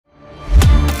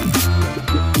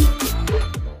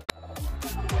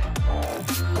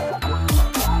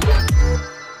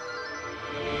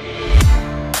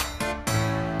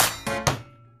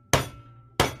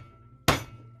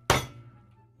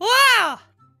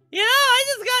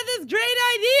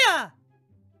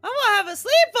a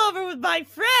sleepover with my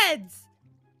friends.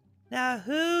 Now,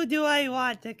 who do I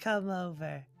want to come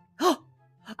over? Oh,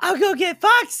 I'll go get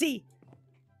Foxy.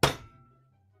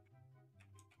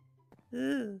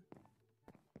 Ooh.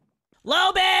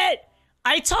 Lobit!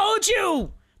 I told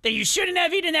you that you shouldn't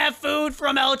have eaten that food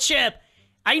from El Chip.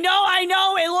 I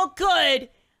know, it looked good,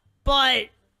 but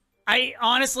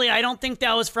honestly, I don't think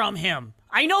that was from him.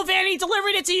 I know Vanny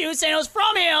delivered it to you saying it was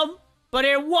from him, but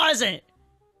it wasn't.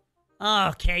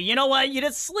 Okay, you know what? You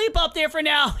just sleep up there for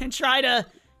now and try to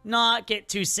not get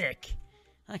too sick.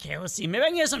 Okay, let's see. Maybe I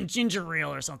can get some ginger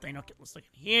ale or something. Okay, let's look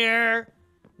in here.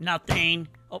 Nothing.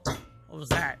 Oh, what was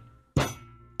that?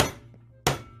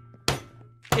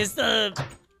 Is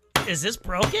this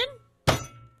broken?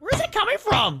 Where's it coming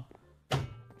from?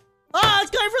 Oh,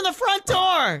 it's coming from the front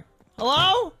door.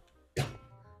 Hello?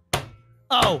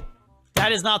 Oh,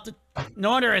 that is not the...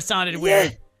 No wonder it sounded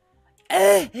weird.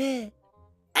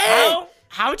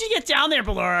 How'd you get down there,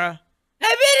 Ballora?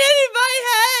 I've been hitting my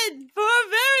head for a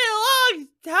very long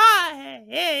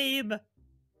time.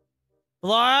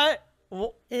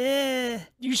 Ballora,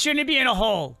 you shouldn't be in a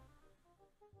hole.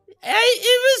 It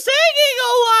was taking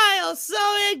a while, so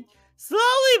it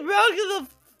slowly broke to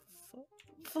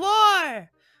the floor.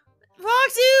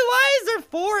 Foxy, why is there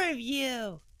 4 of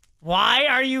you? Why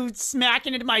are you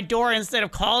smacking into my door instead of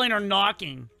calling or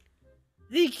knocking?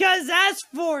 Because that's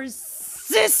for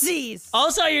sissies.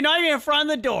 Also, you're not even in front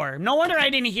of the door. No wonder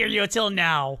I didn't hear you until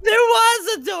now. There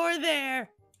was a door there.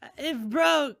 It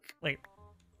broke. Wait,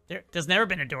 there's never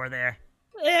been a door there.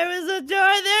 There was a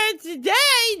door there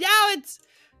today. Now it's...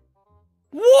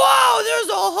 Whoa, there's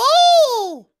a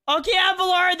hole! Okay,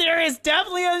 Avalar, there is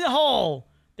definitely a hole.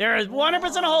 There is 100%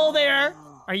 a hole there.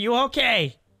 Are you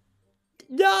okay?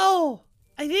 No,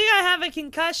 I think I have a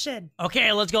concussion.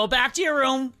 Okay, let's go back to your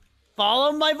room.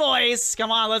 Follow my voice.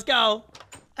 Come on, let's go.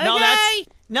 Okay.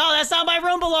 No, that's not my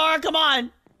room, Balar. Come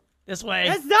on. This way.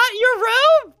 That's not your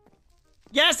room?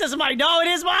 Yes, this is my... No, it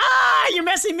is my... Ah, you're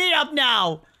messing me up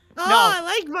now. Oh, no. I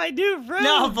like my new room.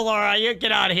 No, Valora, you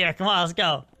get out of here. Come on, let's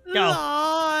go. Go.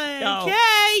 Oh,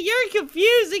 okay, you're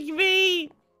confusing me.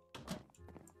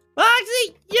 Well,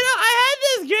 actually, you know, I had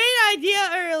this great idea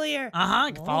earlier.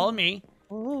 Follow me.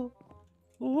 Oh.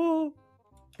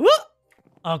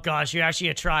 Oh, gosh, you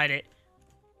actually tried it.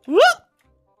 Whoop.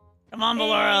 Come on,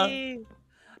 Valora. Hey.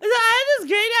 So I had this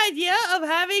great idea of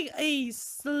having a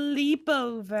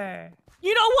sleepover.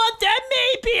 You know what? That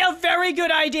may be a very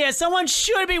good idea. Someone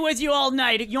should be with you all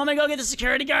night. You want me to go get the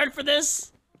security guard for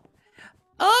this?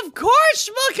 Of course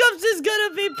Schmuckums is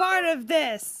gonna be part of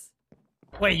this.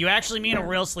 Wait, you actually mean a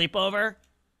real sleepover?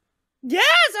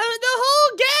 Yes, the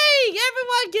whole gang.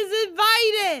 Everyone gets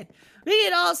invited. We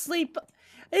can all sleep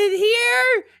in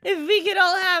here. If we can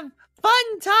all have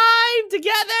fun time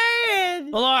together.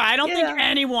 And, Laura, I don't think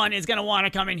anyone is gonna want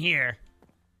to come in here.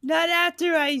 Not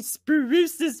after I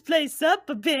spruce this place up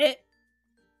a bit.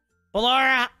 Well,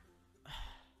 Laura,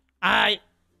 I'll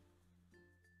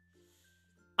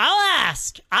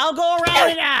ask. I'll go around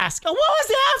and ask. Oh, what was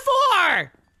that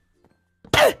for?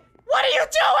 What are you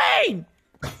doing?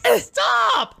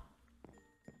 Stop!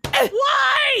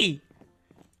 Why?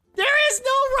 There is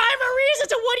no rhyme or reason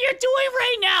to what you're doing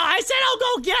right now. I said I'll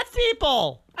go get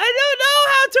people. I don't know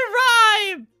how to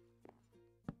rhyme.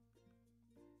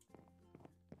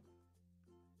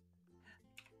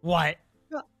 What?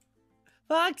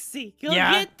 Foxy, go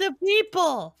get the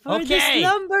people for this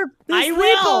sleepover.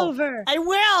 I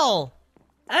will.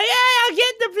 Okay, I'll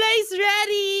get the place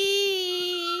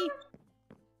ready.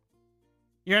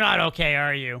 You're not okay,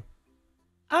 are you?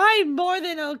 I'm more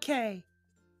than okay.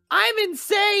 I'm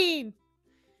insane.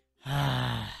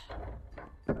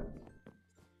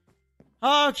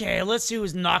 Okay, let's see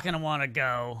who's not gonna want to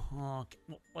go.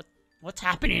 What's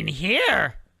happening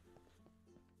here?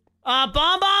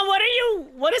 Bonbon,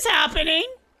 what is happening?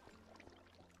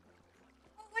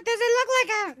 What does it look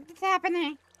like it's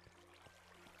happening?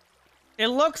 It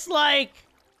looks like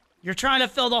you're trying to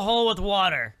fill the hole with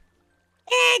water.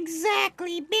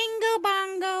 Exactly, bingo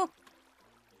bongo.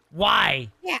 Why?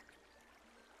 Yeah.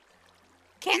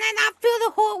 Can I not fill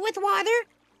the hole with water?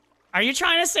 Are you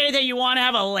trying to say that you want to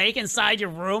have a lake inside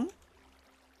your room?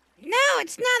 No,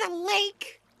 it's not a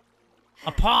lake.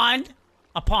 A pond?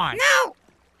 A pond. No.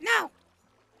 No.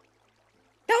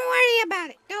 Don't worry about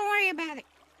it. Don't worry about it.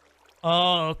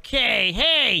 Okay.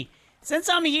 Hey, since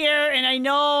I'm here and I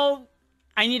know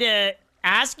I need to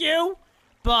ask you,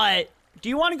 but do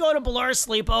you want to go to Balor's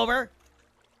sleepover?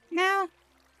 No.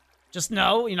 Just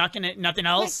no? You're not gonna, nothing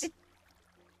else?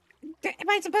 Am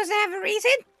I supposed to have a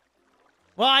reason?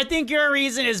 Well, I think your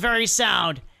reason is very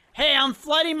sound. Hey, I'm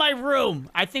flooding my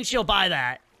room. I think she'll buy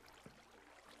that.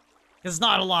 It's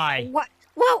not a lie. What?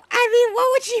 Well, I mean, what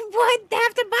would she want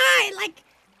have to buy? Like,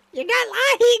 you're not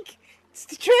lying. It's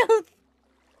the truth.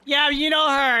 Yeah, you know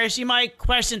her. She might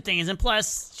question things, and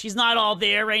plus, she's not all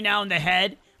there right now in the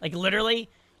head. Like, literally.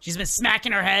 She's been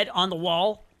smacking her head on the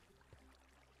wall.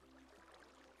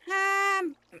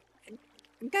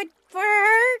 Good for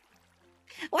her.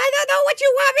 Well, I don't know what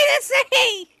you want me to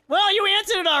say. Well, you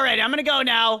answered it already. I'm gonna go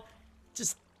now.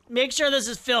 Just make sure this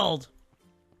is filled.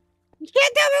 You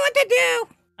can't tell me what to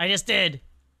do. I just did.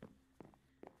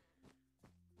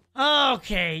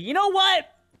 Okay, you know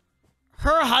what?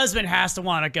 Her husband has to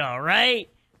want to go, right?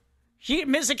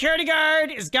 Miss Security Guard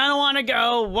is gonna want to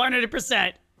go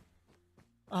 100%.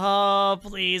 Oh,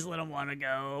 please let him want to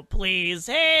go. Please.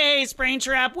 Hey,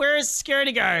 Springtrap, where's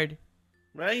Security Guard?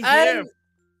 Right here.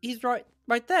 He's right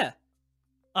there.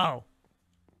 Oh.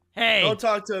 Hey. Don't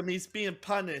talk to him. He's being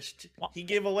punished. He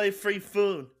gave away free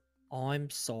food. I'm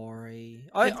sorry.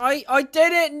 I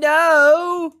didn't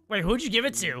know. Wait, who'd you give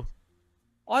it to?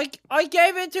 I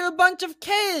gave it to a bunch of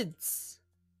kids.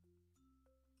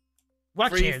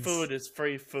 What free kids? food is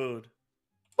free food.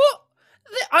 What?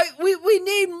 We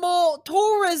need more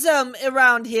tourism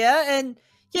around here, and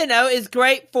you know, it's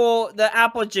great for the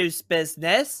apple juice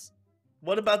business.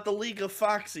 What about the League of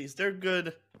Foxies? They're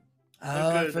good. Oh,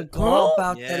 I good. forgot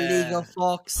about Yeah. the League of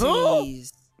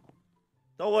Foxies.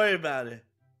 Don't worry about it.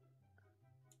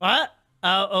 What?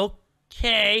 Oh,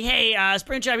 okay. Hey,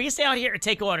 Springtrap, you can stay out here and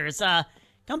take orders.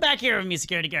 Come back here with me,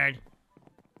 Security Guard.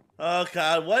 Oh,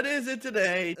 God. What is it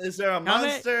today? Is there a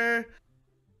monster?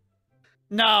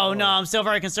 No, I'm still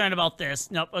very concerned about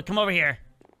this. Nope, come over here.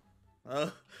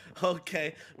 Oh,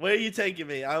 okay. Where are you taking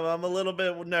me? I'm a little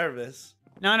bit nervous.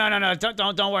 No.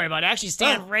 Don't worry about it. Actually,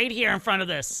 stand right here in front of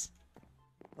this.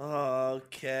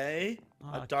 Okay.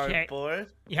 A dartboard.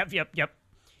 Yep.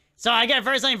 So I got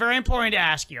something very important to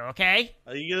ask you, okay?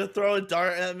 Are you gonna throw a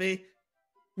dart at me?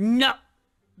 No.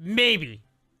 Maybe.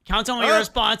 Count on what your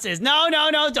response is. No,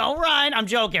 don't run. I'm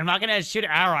joking. I'm not gonna shoot an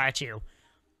arrow at you.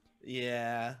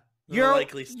 Yeah. Your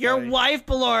Likely wife,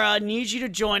 Ballora, needs you to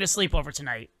join a sleepover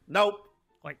tonight. Nope.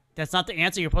 Wait, that's not the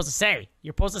answer you're supposed to say.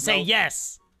 You're supposed to say Nope.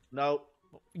 yes. Nope.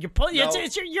 You're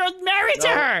married to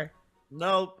her.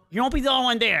 Nope. You won't be the only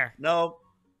one there. Nope.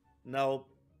 No,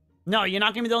 you're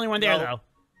not gonna be the only one there, Nope. though.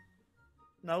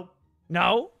 Nope.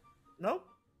 No. Nope.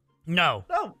 No.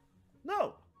 No. No. No.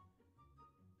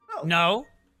 No.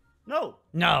 No.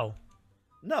 No.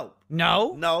 No.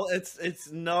 No. No.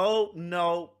 It's no.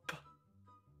 Nope.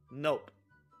 Nope.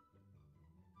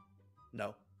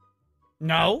 No.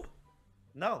 No.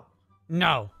 No.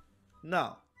 No.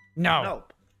 No. No.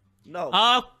 Nope.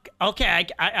 No. Okay.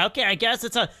 I guess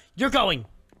it's you're going.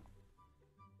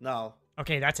 No.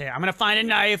 Okay, that's it. I'm gonna find a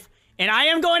knife, and I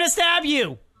am going to stab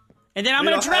you, and then I'm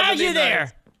gonna drag you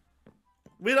there.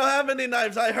 We don't have any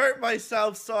knives. I hurt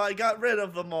myself, so I got rid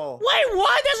of them all. Wait,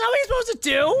 what? That's not what you're supposed to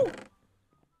do.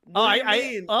 What do you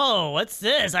mean? Oh, what's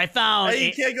this? I found. Hey,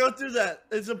 you can't go through that.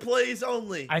 It's employees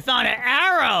only. I found an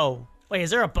arrow. Wait, is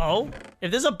there a bow?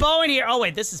 If there's a bow in here, oh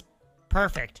wait, this is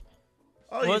perfect.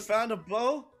 Oh, you found a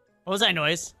bow? What was that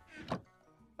noise?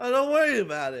 Oh, don't worry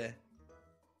about it.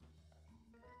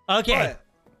 Okay.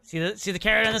 What? See the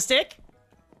carrot on the stick?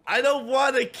 I don't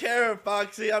want a carrot,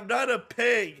 Foxy. I'm not a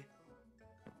pig.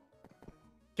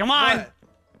 Come on. What?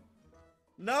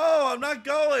 No, I'm not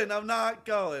going. I'm not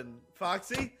going.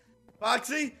 Foxy?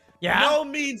 Foxy? Yeah? No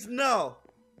means no.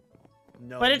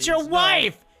 No. But it's your means no.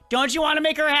 wife. Don't you want to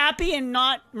make her happy and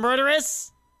not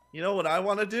murderous? You know what I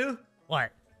want to do?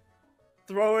 What?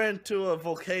 Throw her into a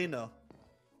volcano.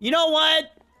 You know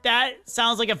what? That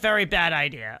sounds like a very bad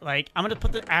idea. Like, I'm gonna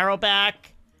put the arrow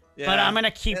back, but I'm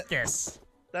gonna keep this.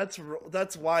 That's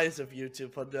wise of you to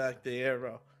put back the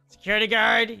arrow. Security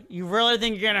guard, you really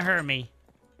think you're gonna hurt me?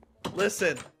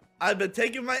 Listen, I've been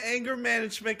taking my anger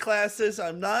management classes.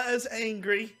 I'm not as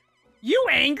angry. You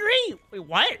angry? Wait,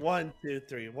 what? 1, 2,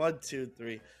 3. 1, 2,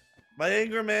 3. My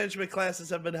anger management classes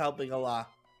have been helping a lot.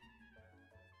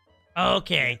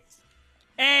 Okay.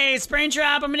 Hey,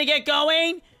 Springtrap, I'm gonna get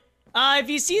going. If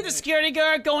you see the security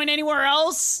guard going anywhere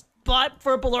else but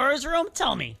for Ballora's room,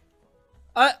 tell me.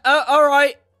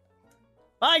 Alright.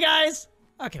 Bye, guys.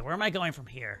 Okay, where am I going from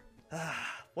here?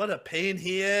 What a pain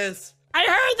he is. I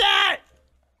heard that!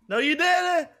 No, you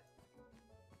didn't.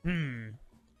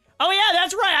 Oh, yeah,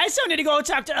 that's right. I still need to go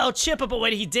talk to El Chip about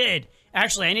what he did.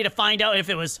 Actually, I need to find out if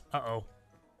it was... Uh-oh.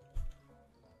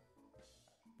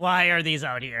 Why are these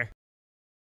out here?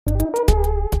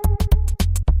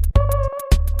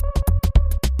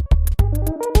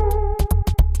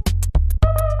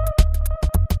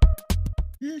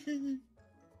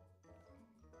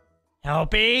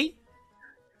 Helpy?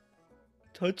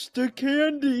 touch the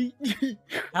candy.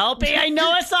 Helpy, I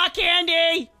know it's not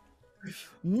candy.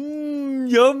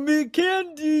 Yummy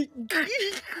candy.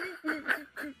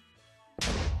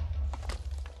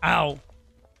 Ow.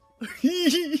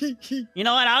 You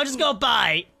know what? I'll just go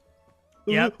bite.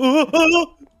 Yep.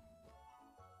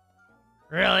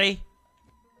 Really?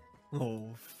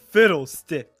 Oh,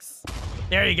 fiddlesticks.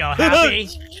 There you go. Happy?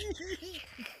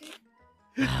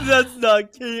 That's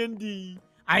not candy.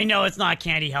 I know it's not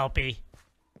candy, Helpy.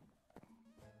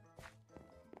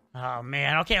 Oh,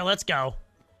 man. Okay, let's go.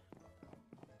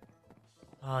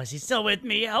 Oh, is he still with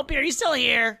me? Helpy, are you still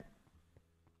here?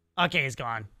 Okay, he's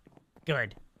gone.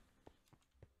 Good.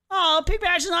 Oh, Pig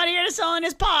Patch is not here to sell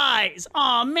his pies.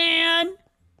 Oh, man.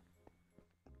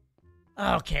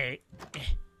 Okay.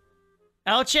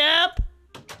 El-Chip?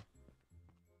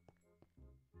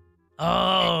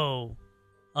 Oh.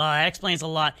 That explains a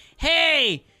lot.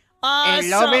 Hey!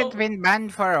 Lobit's been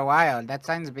banned for a while. That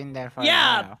sign's been there for a while.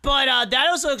 Yeah, but that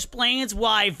also explains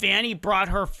why Vanny brought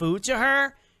her food to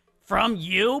her from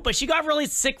you, but she got really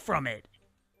sick from it.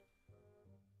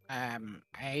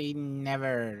 I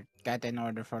never got an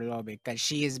order for Lobit because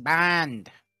she is banned.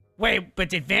 Wait, but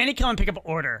did Vanny come and pick up an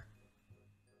order?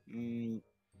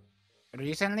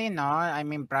 Recently, no. I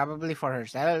mean, probably for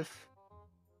herself.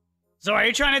 So are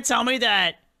you trying to tell me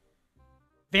that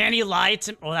Vanny lied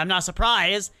to... Well, I'm not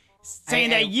surprised. Saying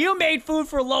that you made food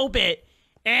for Lobit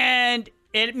and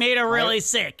it made her really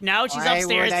sick. Now she's upstairs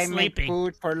sleeping. Why would I make sleeping.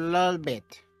 food for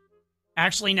Lobit?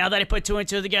 Actually, now that I put two and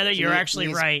two together, you're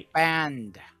actually right.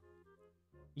 Banned.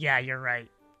 Yeah, you're right.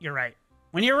 You're right.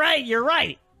 When you're right, you're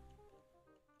right.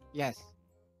 Yes.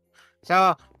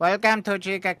 So, welcome to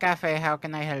Chica Cafe. How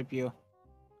can I help you?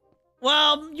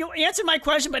 Well, you answered my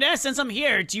question, but since I'm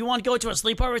here, do you want to go to a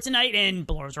sleepover tonight in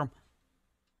Ballor's room?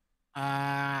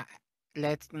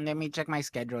 Let me check my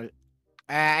schedule.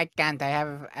 I can't. I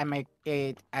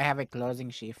have a closing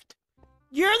shift.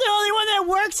 You're the only one that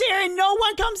works here and no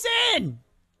one comes in.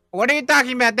 What are you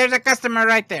talking about? There's a customer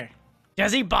right there.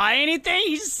 Does he buy anything?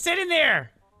 He's just sitting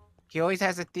there. He always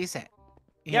has a tea set.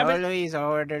 He Yeah, but- always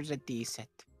orders a tea set.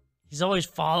 He's always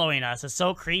following us. It's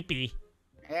so creepy.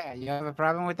 Yeah, you have a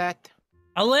problem with that?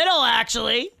 A little,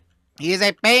 actually. He is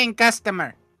a paying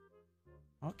customer.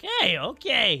 Okay,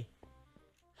 okay.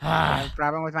 You have a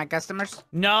problem with my customers?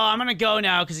 No, I'm gonna go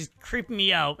now because he's creeping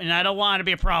me out, and I don't want it to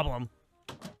be a problem.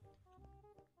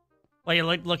 What are you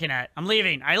looking at? I'm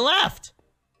leaving. I left.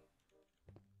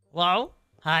 Hello?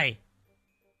 Hi.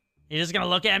 You just gonna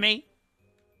look at me?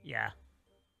 Yeah.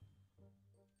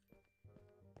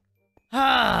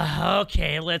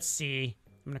 Okay, let's see.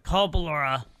 I'm gonna call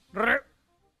Ballora.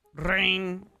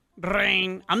 Ring,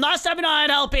 ring. I'm not stepping on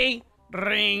it, Helpy.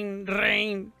 Ring,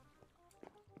 ring.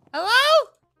 Hello?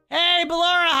 Hey,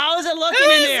 Ballora, how is it looking Who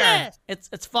in is there? this?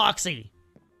 It's Foxy.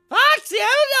 Foxy?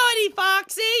 I don't know any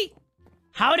Foxy.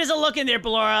 How does it look in there,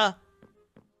 Ballora?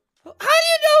 How do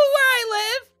you know where I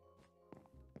live?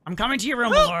 I'm coming to your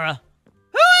room, Ballora.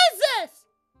 Who is this?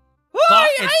 Who are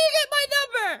you? How do you it's- get my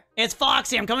number? It's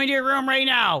Foxy. I'm coming to your room right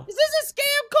now. Is this a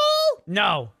scam call?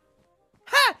 No.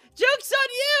 Ha! Joke's on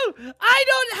you! I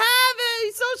don't have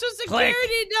a social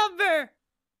security number!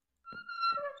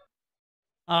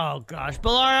 Oh, gosh.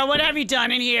 Ballora, what have you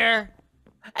done in here?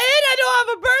 And I don't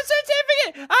have a birth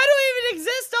certificate! I don't even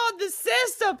exist on the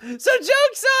system! So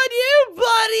joke's on you,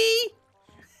 buddy!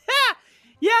 Ha!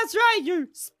 Yeah, that's right, you're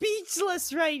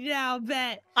speechless right now,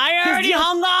 Bet. I already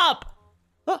hung up.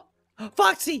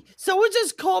 Foxy, someone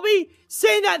just called me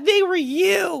saying that they were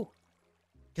you!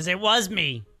 Because it was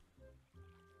me.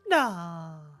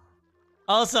 No.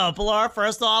 Also, Ballora,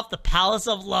 first off, the Palace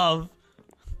of Love.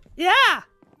 Yeah!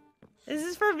 This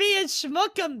is for me and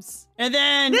Schmookums. And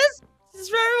then... This is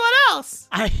for everyone else!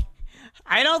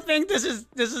 I don't think this is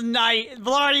nice.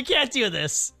 Ballora, you can't do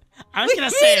this. I'm just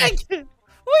gonna say it. What do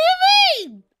you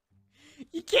mean?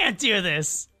 You can't do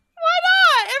this. Why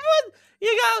not? Everyone, you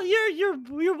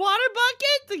got your water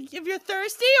bucket if you're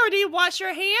thirsty, or do you wash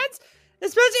your hands?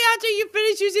 Especially after you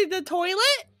finish using the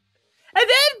toilet. And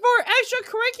then for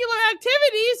extracurricular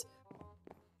activities,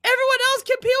 everyone else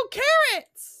can peel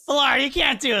carrots. Ballora, you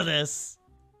can't do this.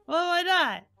 Well, why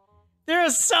not? There are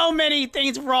so many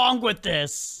things wrong with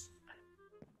this.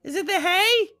 Is it the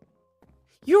hay?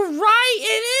 You're right,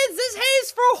 it is. This hay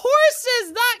is for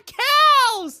horses, not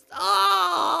cows.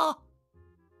 Oh.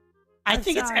 I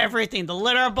think it's everything. The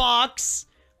litter box,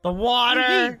 the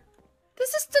water.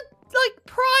 This is the,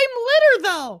 prime litter,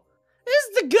 though. This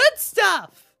is the good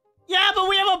stuff. Yeah, but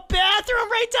we have a bathroom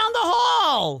right down the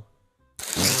hall.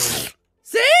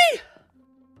 See?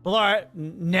 Ballora,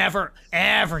 never,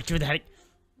 ever do that.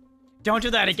 Don't do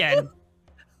that again.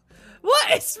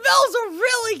 What? It smells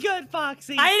really good,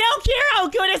 Foxy. I don't care how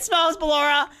good it smells,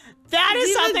 Ballora. That is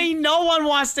Even- something no one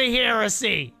wants to hear or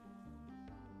see.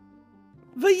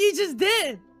 But you just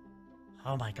did.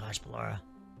 Oh my gosh, Ballora.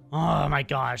 Oh my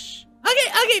gosh.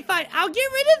 Okay, fine. I'll get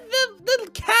rid of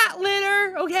the cat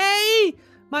litter, okay?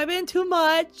 Might have been too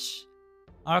much.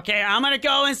 Okay, I'm gonna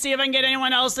go and see if I can get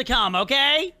anyone else to come,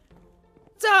 okay?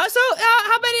 So,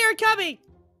 how many are coming?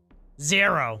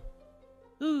 0.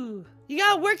 Ooh, you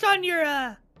gotta work on your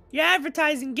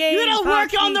advertising game. You gotta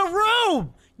work Foxy. on the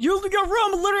room! Your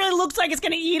room literally looks like it's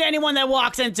gonna eat anyone that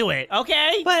walks into it,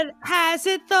 okay? But has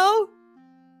it though?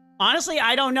 Honestly,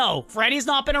 I don't know. Freddy's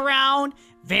not been around.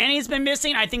 Vanny's been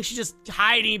missing. I think she's just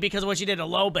hiding because of what she did a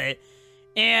little bit.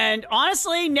 And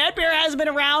honestly, Nedbear hasn't been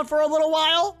around for a little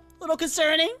while. A little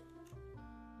concerning.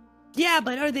 Yeah,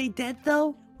 but are they dead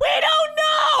though? We don't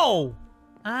know!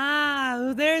 Ah,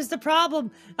 well, there's the problem.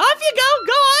 Off you go!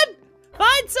 Go on!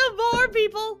 Find some more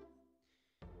people!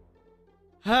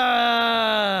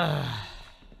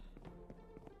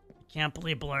 Can't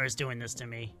believe Blur is doing this to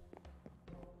me.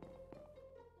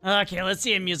 Okay, let's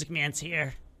see if Music Man's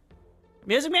here.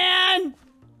 Music Man!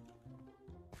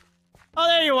 Oh,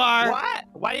 there you are. What?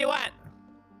 What do you want?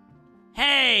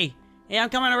 Hey! Hey, I'm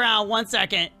coming around. 1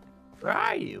 second. Where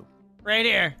are you? Right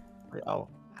here. Oh,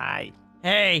 hi.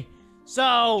 Hey.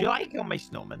 So... Do you like my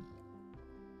snowman?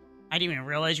 I didn't even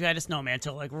realize you had a snowman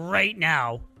until, like, right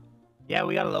now. Yeah,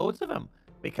 we got loads of them.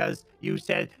 Because you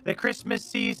said the Christmas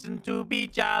season to be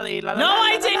jolly. La, la, No, la,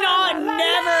 I la, did la, not! la, la, la.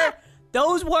 Never!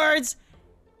 Those words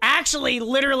actually,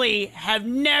 literally, have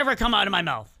never come out of my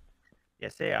mouth.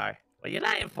 Yes, they are. What are you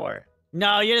lying for?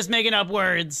 No, you're just making up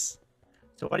words.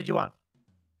 So what did you want?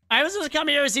 I was supposed to come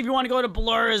here to see if you want to go to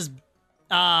Blur's,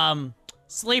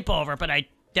 sleepover, but I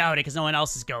doubt it because no one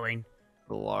else is going.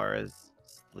 Laura's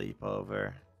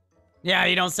sleepover. Yeah,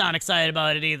 you don't sound excited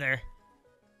about it either.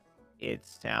 It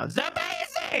sounds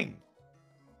amazing!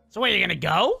 So wait, you're gonna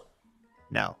go?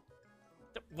 No.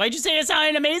 Why'd you say it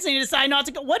sounded amazing? You decide not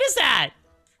to go? What is that?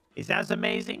 It sounds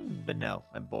amazing, but no,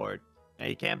 I'm bored.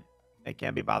 I can't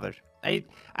be bothered.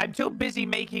 I'm too busy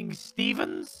making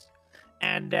Stevens,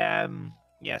 and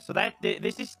yeah. So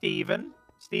this is Steven.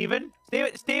 Steven.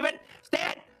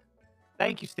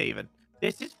 Thank you, Steven.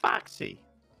 This is Foxy.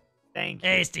 Thank you.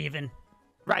 Hey, Steven.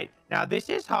 Right now, this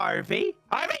is Harvey.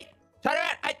 Harvey, turn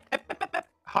around.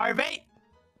 Harvey,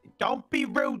 don't be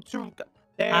rude to.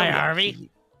 There Hi, we are. Harvey.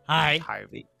 Hi.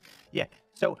 Harvey. Yeah.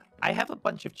 So I have a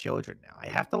bunch of children now. I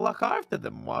have to look after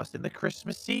them whilst in the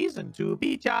Christmas season to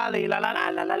be jolly. La la la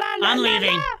la la la. I'm la,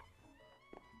 leaving. la.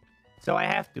 So I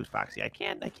have to, Foxy. I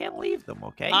can't leave them.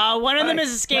 Okay. One of them Alright,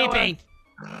 is escaping.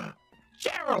 Noah.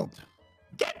 Gerald,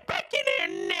 get back in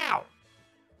here now.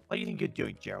 What do you think you're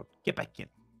doing, Gerald? Get back in.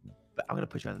 I'm gonna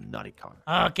put you on the naughty corner.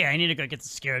 Okay, I need to go get the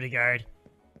security guard.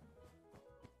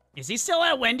 Is he still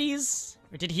at Wendy's?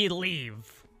 Or did he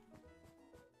leave?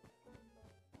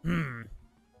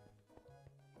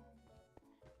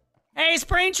 Hey,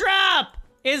 Springtrap!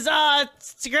 Is,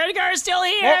 security guard still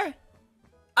here?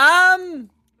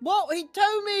 Well, he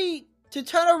told me to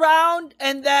turn around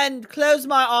and then close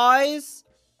my eyes.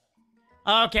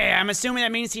 Okay, I'm assuming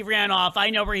that means he ran off. I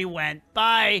know where he went.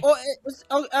 Bye. Or it was,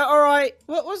 alright.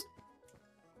 What was...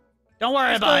 Don't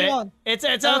worry What's about going it. on?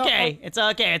 It's No, okay. It's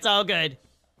okay. It's all good.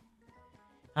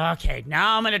 Okay,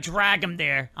 now I'm gonna drag him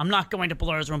there. I'm not going to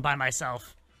Blur's room by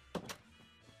myself.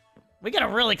 We gotta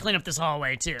really clean up this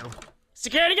hallway, too.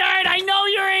 Security guard, I know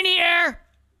you're in here!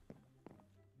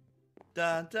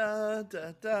 Dun, dun,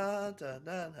 dun, dun, dun,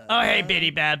 dun, Oh, hey, Biddy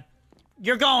Bab.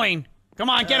 You're going. Come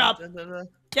on, get up. Dun, dun, dun.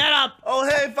 Get up. Oh,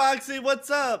 hey, Foxy, what's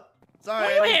up? Sorry,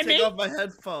 Why you I need hit to me? take off my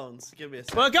headphones. Give me a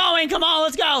second. We're going. Come on,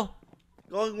 let's go.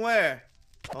 Going where?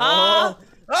 Uh,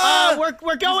 Ah! we're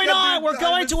going got on. the We're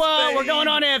going to diamond we're going spade.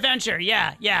 on an adventure.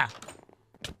 Yeah, yeah.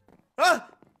 Ah!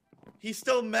 He's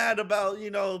still mad about,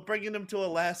 bringing him to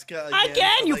Alaska again.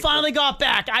 Again, for, you like, finally got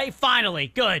back. Finally.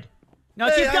 Good. No,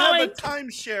 Hey, keep I going. have a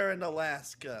timeshare in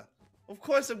Alaska. Of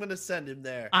course I'm gonna send him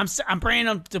there. I'm bringing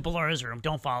him to Blur's room.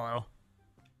 Don't follow.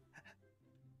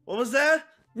 What was that?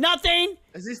 Nothing.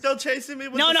 Is he still chasing me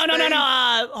with No. the spade?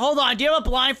 Hold on. Do you have a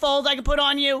blindfold I can put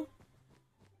on you?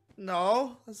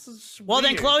 No. This is Well,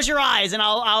 then weird. close your eyes and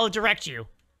I'll direct you.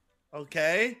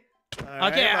 Okay. All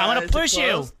right, Okay, my I'm gonna eyes are push you.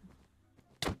 closed.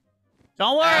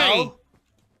 Don't worry. Ow.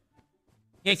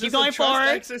 Yeah, Is keep this a going trust forward.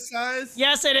 exercise?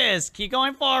 Yes, it is. Keep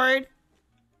going forward.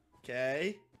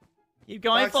 Okay. Keep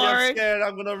going Foxy, I'm forward. scared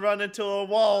I'm gonna run into a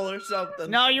wall or something.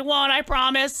 No, you won't. I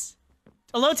promise.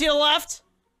 A little to the left.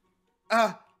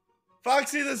 Ah,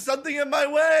 Foxy, there's something in my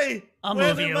way. I'll Where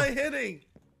move am you. I hitting?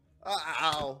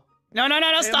 Ow. No. Hey, am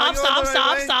I Stop. going the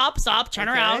right way? Stop. Turn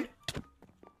Okay. around.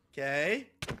 Okay.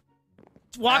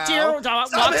 Walk to Ow. your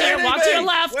Stop hitting walk to your me!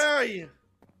 left. Where are you?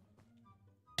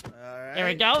 Alright. There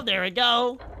we go. There we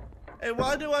go. Hey,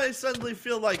 why do I suddenly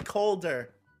feel like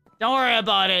colder? Don't worry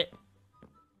about it.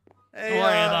 Hey, Don't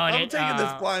worry about I'm it. taking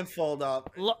this blindfold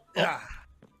up. Ah.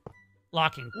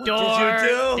 Locking What door. did you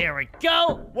do? There we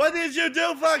go. What did you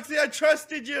do, Foxy? I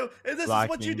trusted you. And this is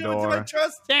what you Locking do to my door.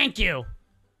 trust? Thank you.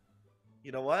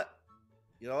 You know what?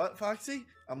 You know what, Foxy?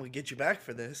 I'm going to get you back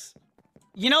for this.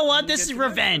 You know what? Let me This get is you back.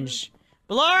 revenge.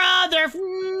 Laura, they're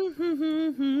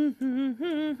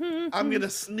I'm going to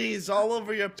sneeze all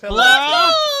over your pillow.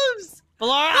 Laura, Moves!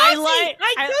 Laura, Foxy,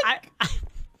 I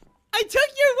I took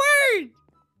your word.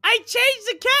 I changed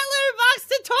the cat litter box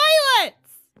to toilets.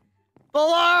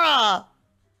 Laura,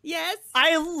 Yes.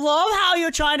 I love how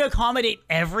you're trying to accommodate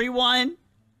everyone,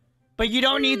 but you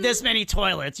don't need this many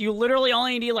toilets. You literally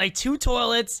only need like 2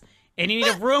 toilets, and you need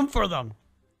a room for them.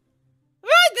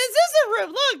 Right, this is a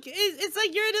room. Look, it's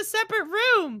like you're in a separate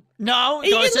room. No, And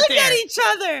you go can sit look there. at each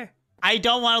other. I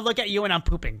don't want to look at you when I'm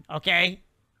pooping, okay?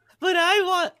 But I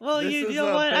want, well, This you is know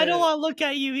a what? I don't bit- want to look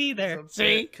at you either. I'm a bit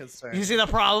See? concerned. You see the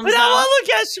problems But I now? want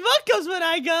to look at Schmuckles when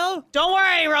I go. Don't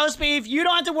worry, roast beef. You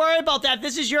don't have to worry about that.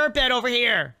 This is your bed over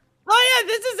here. Oh yeah,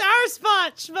 this is our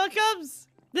spot, Schmuckums.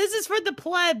 This is for the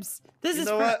plebs. This You is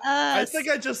know for what? us. I think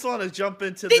I just want to jump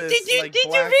into Did this. you like, did you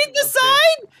black read the abyss.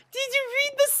 sign? Did you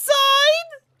read the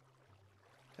sign?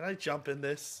 Can I jump in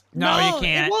this? No, you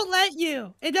can't. It won't let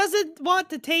you. It doesn't want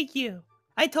to take you.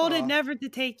 I told it Aw. never to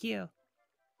take you.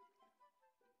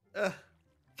 Ugh.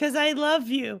 Because I love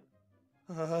you.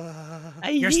 I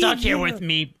You're stuck need here you. with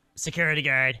me, security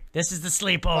guard. This is the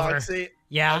sleepover. Foxy, I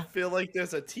Yeah, feel like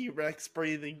there's a T-Rex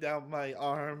breathing down my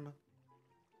arm.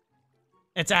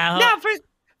 it's out. Now, for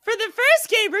the first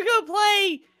game, we're going to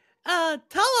play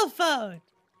telephone.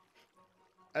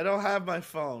 I don't have my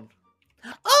phone.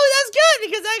 Oh, that's good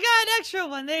because I got an extra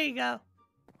one. There you go.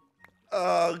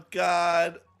 Oh,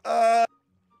 God.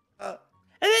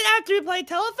 And then after we play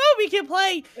telephone, we can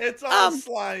play It's all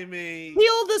slimy.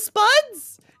 peel the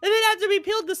spuds. And then after we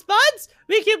peeled the spuds,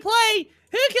 we can play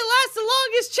who can last the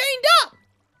longest chained up.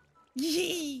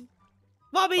 Yee.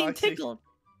 While being Foxy. tickled.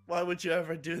 Why would you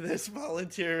ever do this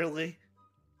voluntarily?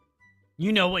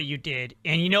 You know what you did,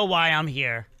 and you know why I'm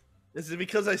here. Is it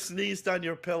because I sneezed on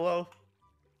your pillow?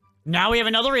 Now we have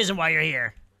another reason why you're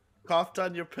here. Coughed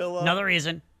on your pillow? Another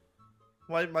reason.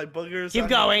 Wiped my boogers Keep on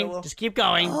your going. pillow? Just keep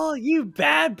going. Oh, you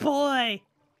bad boy.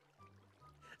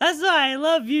 That's why I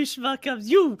love you, Schmuckums.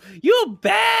 You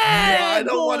bad Yeah, I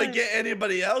don't want to boy. get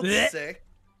anybody else Blech. sick.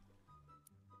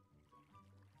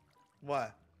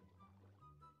 What?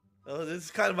 Oh, this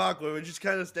is kind of awkward. We're just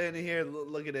kind of standing here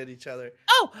looking at each other.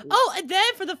 Oh, and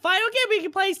then for the final game, we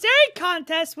can play staring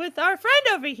contest with our friend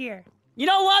over here. You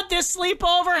know what? This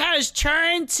sleepover has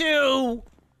turned to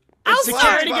I'll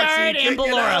security Foxy, guard kick and it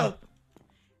Ballora. out.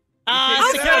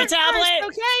 I'll Security start tablet,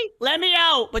 first, okay? let me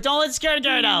out, but don't let the security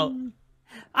guard out.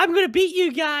 I'm gonna beat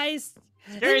you guys.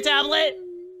 Security tablet,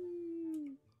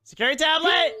 security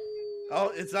tablet.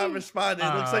 Oh, it's not responding.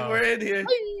 Looks like we're in here.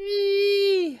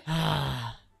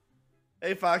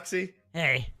 Hey, Foxy.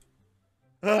 Hey.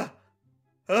 Uh,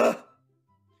 uh.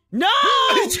 No!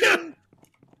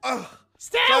 Oh,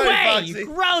 Stay Sorry, away, Foxy. you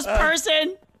gross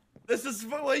person! this is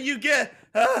what you get.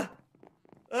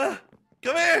 Come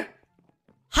here.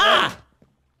 Ha!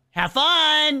 Have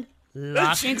fun!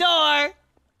 Locking door!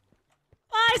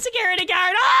 Bye, security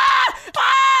guard! Ah!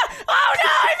 Ah! Oh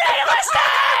no, I made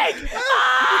a mistake!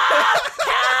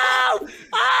 Ah! Help!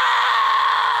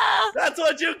 Ah! That's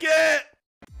what you get.